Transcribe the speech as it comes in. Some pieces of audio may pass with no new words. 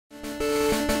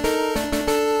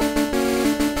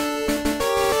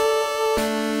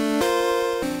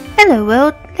Hello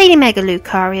world, Lady Mega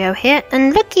Lucario here,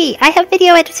 and looky, I have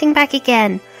video editing back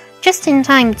again. Just in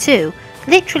time too.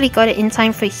 Literally got it in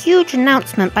time for a huge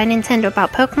announcement by Nintendo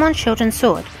about Pokemon Shield and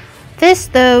Sword. This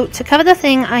though, to cover the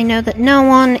thing I know that no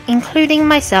one, including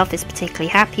myself, is particularly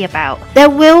happy about. There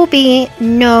will be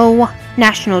no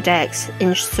National Dex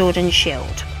in Sword and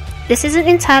Shield. This isn't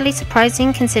entirely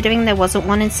surprising considering there wasn't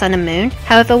one in Sun and Moon.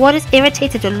 However, what has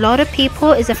irritated a lot of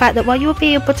people is the fact that while you'll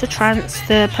be able to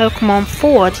transfer Pokemon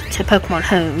forward to Pokemon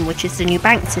Home, which is the new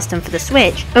bank system for the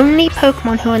Switch, only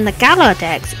Pokemon who are in the Galar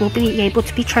Dex will be able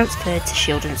to be transferred to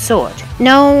Shield and Sword.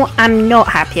 No, I'm not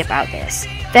happy about this.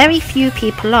 Very few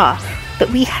people are, but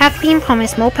we have been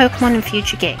promised more Pokemon in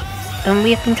future games. And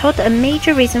we have been told that a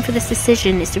major reason for this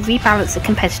decision is to rebalance the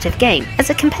competitive game.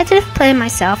 As a competitive player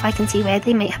myself, I can see where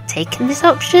they may have taken this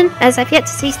option, as I've yet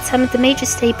to see some of the major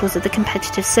staples of the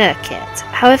competitive circuit.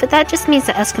 However, that just means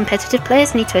that us competitive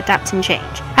players need to adapt and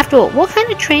change. After all, what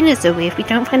kind of trainers are we if we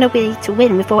don't find a way to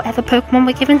win with whatever Pokemon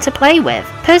we're given to play with?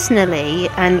 Personally,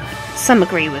 and some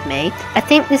agree with me, I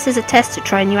think this is a test to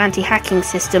try a new anti-hacking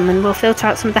system and will filter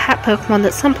out some of the hack Pokemon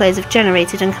that some players have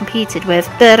generated and competed with,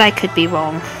 but I could be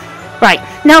wrong. Right,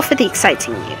 now for the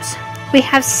exciting news. We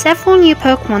have several new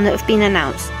Pokemon that have been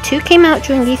announced. 2 came out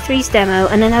during E3's demo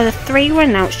and another 3 were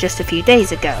announced just a few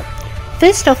days ago.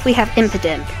 First off we have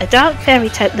Impidimp, a dark fairy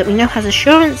type that we know has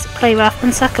Assurance, Play Rough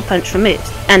and Sucker Punch for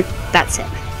moves. And that's it.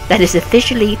 That is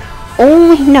officially all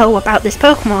we know about this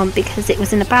Pokemon because it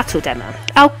was in a battle demo.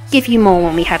 I'll give you more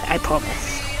when we have it, I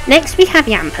promise. Next we have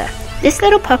Yamper. This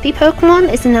little puppy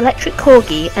Pokemon is an electric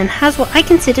corgi and has what I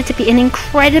consider to be an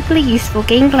incredibly useful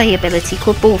gameplay ability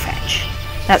called Ball Fetch.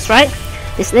 That's right,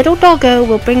 this little doggo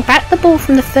will bring back the ball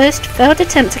from the first failed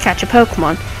attempt to catch a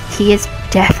Pokemon. He is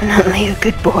definitely a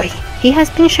good boy. He has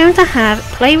been shown to have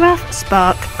Play Rough,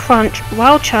 Spark, Crunch,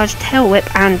 Wild Charge, Tail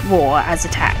Whip and Roar as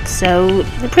attacks, so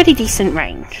a pretty decent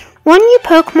range. One new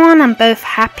Pokemon I'm both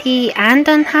happy and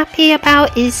unhappy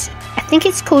about is, I think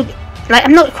it's called,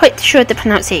 I'm not quite sure of the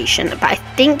pronunciation, but I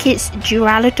think it's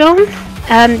Duraludon.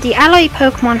 The ally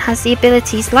Pokemon has the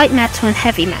abilities Light Metal and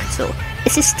Heavy Metal.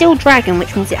 It's a Steel Dragon,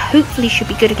 which means it hopefully should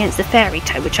be good against the Fairy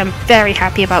type, which I'm very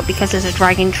happy about because as a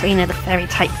Dragon trainer, the Fairy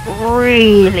type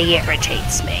really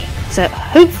irritates me. So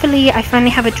hopefully I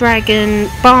finally have a Dragon,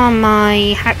 bar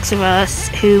my Haxorus,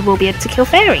 who will be able to kill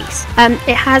Fairies.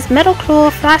 It has Metal Claw,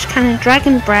 Flash Cannon,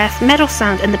 Dragon Breath, Metal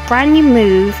Sound, and the brand new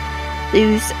move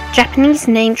whose Japanese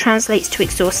name translates to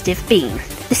Exhaustive Beam.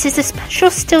 This is a special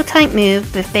Steel type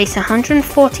move with base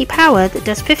 140 power that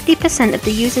does 50% of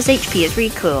the user's HP as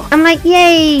recoil. I'm like,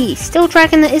 yay! Steel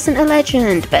Dragon that isn't a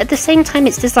legend, but at the same time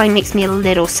its design makes me a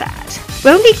little sad.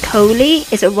 Roly-Poly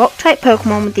is a rock type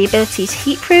Pokemon with the abilities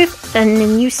Heatproof and the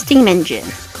new Steam Engine.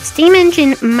 Steam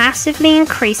Engine massively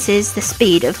increases the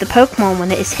speed of the Pokemon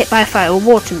when it is hit by a fire or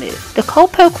water move. The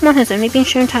cold Pokemon has only been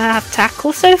shown to have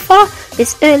Tackle so far,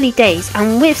 it's early days,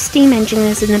 and with Steam Engine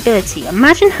as an ability,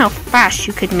 imagine how fast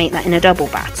you could make that in a double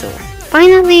battle.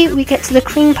 Finally, we get to the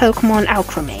cream Pokemon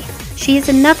Alchemy. She is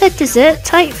another Desert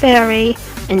type fairy,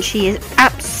 and she is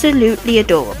absolutely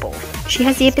adorable. She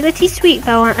has the ability Sweet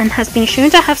Vela and has been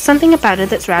shown to have something about her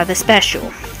that's rather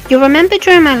special. You'll remember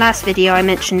during my last video I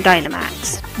mentioned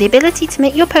Dynamax, the ability to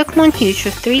make your Pokemon huge for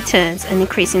 3 turns and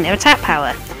increasing their attack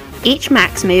power. Each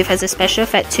max move has a special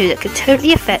effect too that could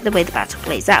totally affect the way the battle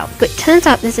plays out, but it turns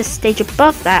out there's a stage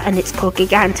above that and it's called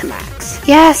Gigantamax.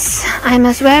 Yes, I'm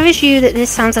as aware as you that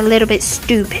this sounds a little bit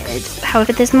stupid,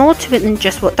 however there's more to it than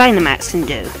just what Dynamax can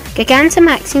do.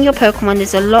 Gigantamaxing your Pokemon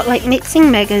is a lot like mixing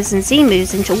Megas and Z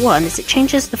moves into one, as it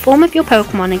changes the form of your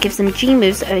Pokemon and gives them G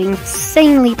moves that are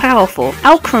insanely powerful.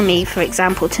 Alchemy, for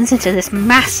example, turns into this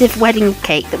massive wedding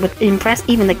cake that would impress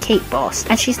even the cake boss,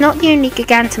 and she's not the only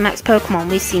Gigantamax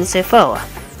Pokemon we've seen so far.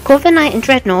 Corviknight and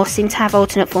Dreadnought seem to have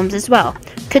alternate forms as well.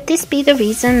 Could this be the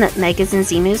reason that Megas and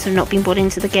Z-moves have not been brought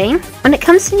into the game? When it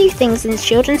comes to new things in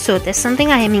Shield and Sword, there's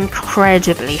something I am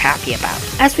incredibly happy about.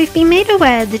 As we've been made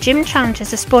aware, the Gym Challenge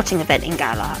is a sporting event in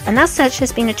Galar, and as such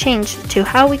has been a change to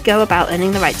how we go about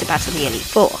earning the right to battle the Elite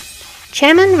Four.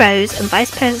 Chairman Rose and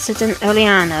Vice President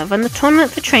Oleana run the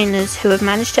tournament for trainers who have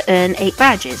managed to earn 8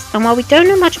 badges, and while we don't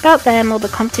know much about them or the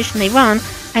competition they run,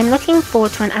 I'm looking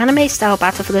forward to an anime-style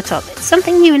battle for the top. It's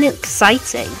something new and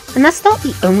exciting. And that's not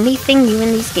the only thing new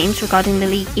in these games regarding the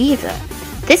league either.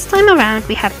 This time around,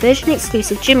 we have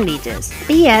version-exclusive gym leaders.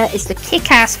 Bea is the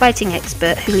kick-ass fighting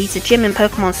expert who leads a gym in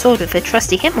Pokemon Sword with her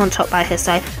trusty Hitmontop by her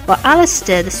side, while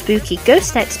Alistair, the spooky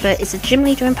ghost expert, is a gym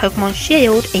leader in Pokemon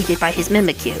Shield, aided by his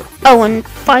Mimikyu. Oh, and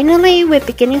finally, we're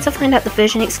beginning to find out the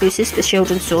version exclusives for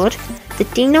Shield and Sword.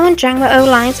 The Dino and Jango-O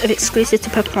lines are exclusive to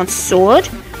Pokemon Sword,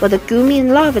 while the Goomy and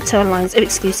Larvitar lines are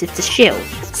exclusive to Shield.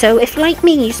 So if, like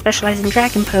me, you specialise in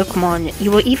Dragon Pokemon,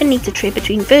 you will either need to trade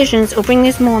between versions or bring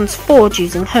those Mons forward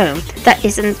using Home. That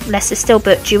is, unless the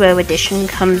Steelbook Duo Edition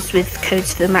comes with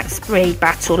codes for Max Raid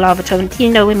Battle, Larvitar and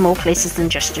Dino in more places than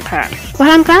just Japan. Well,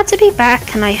 I'm glad to be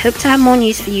back, and I hope to have more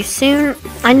news for you soon.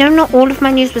 I know not all of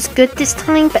my news was good this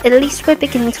time, but at least we're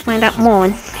beginning to find out more,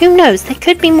 and who knows, there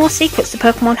could be more secrets to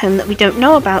Pokemon Home that we don't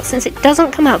know about since it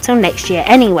doesn't come out till next year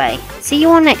anyway. See you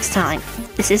all next time.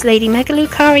 This is Lady Mega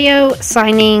Lucario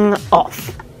signing off.